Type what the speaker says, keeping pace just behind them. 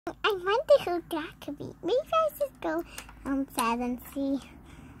I wonder who that could be. Maybe I should go outside and see.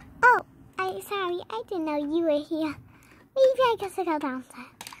 Oh, sorry, I didn't know you were here. Maybe I guess I go downstairs.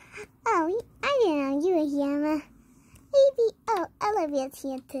 Oh, I didn't know you were here, Emma. Maybe, oh, Olivia's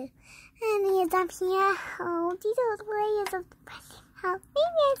here too. And he's up here. Oh, these are the layers of the house.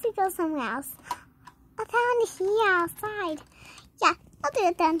 Maybe I should go somewhere else. I'll down here outside. Yeah, I'll do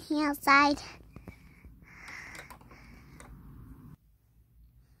it down here outside.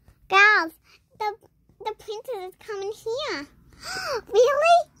 Girls, the princess is coming here.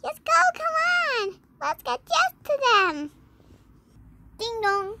 Really? Let's go, come on. Let's get dressed to them. Ding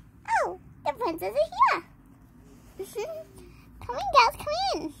dong. Oh, the princess is here. Come in, girls, come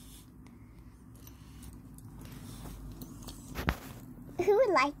in. Who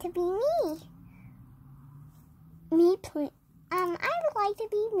would like to be me? Me, please. I would like to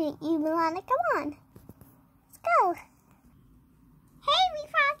be me. You, Milana, come on. Let's go. Hey, we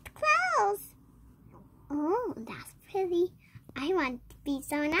found clothes. Oh, that's pretty. I want to be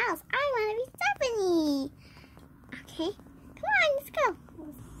someone else. I want to be Stephanie. Okay, come on, let's go.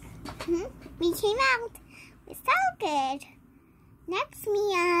 We came out. We're so good. Next, me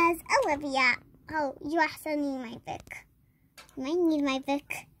is Olivia. Oh, you also need my book. You might need my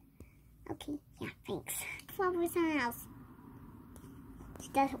book. Okay, yeah, thanks. Come on with someone else. She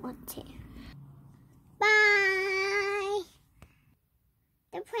doesn't want to. Bye.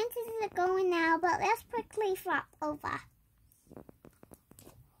 The princesses are going now, but let's quickly flop over.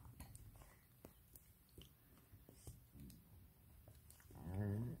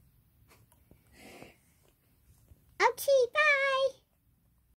 Okay, bye.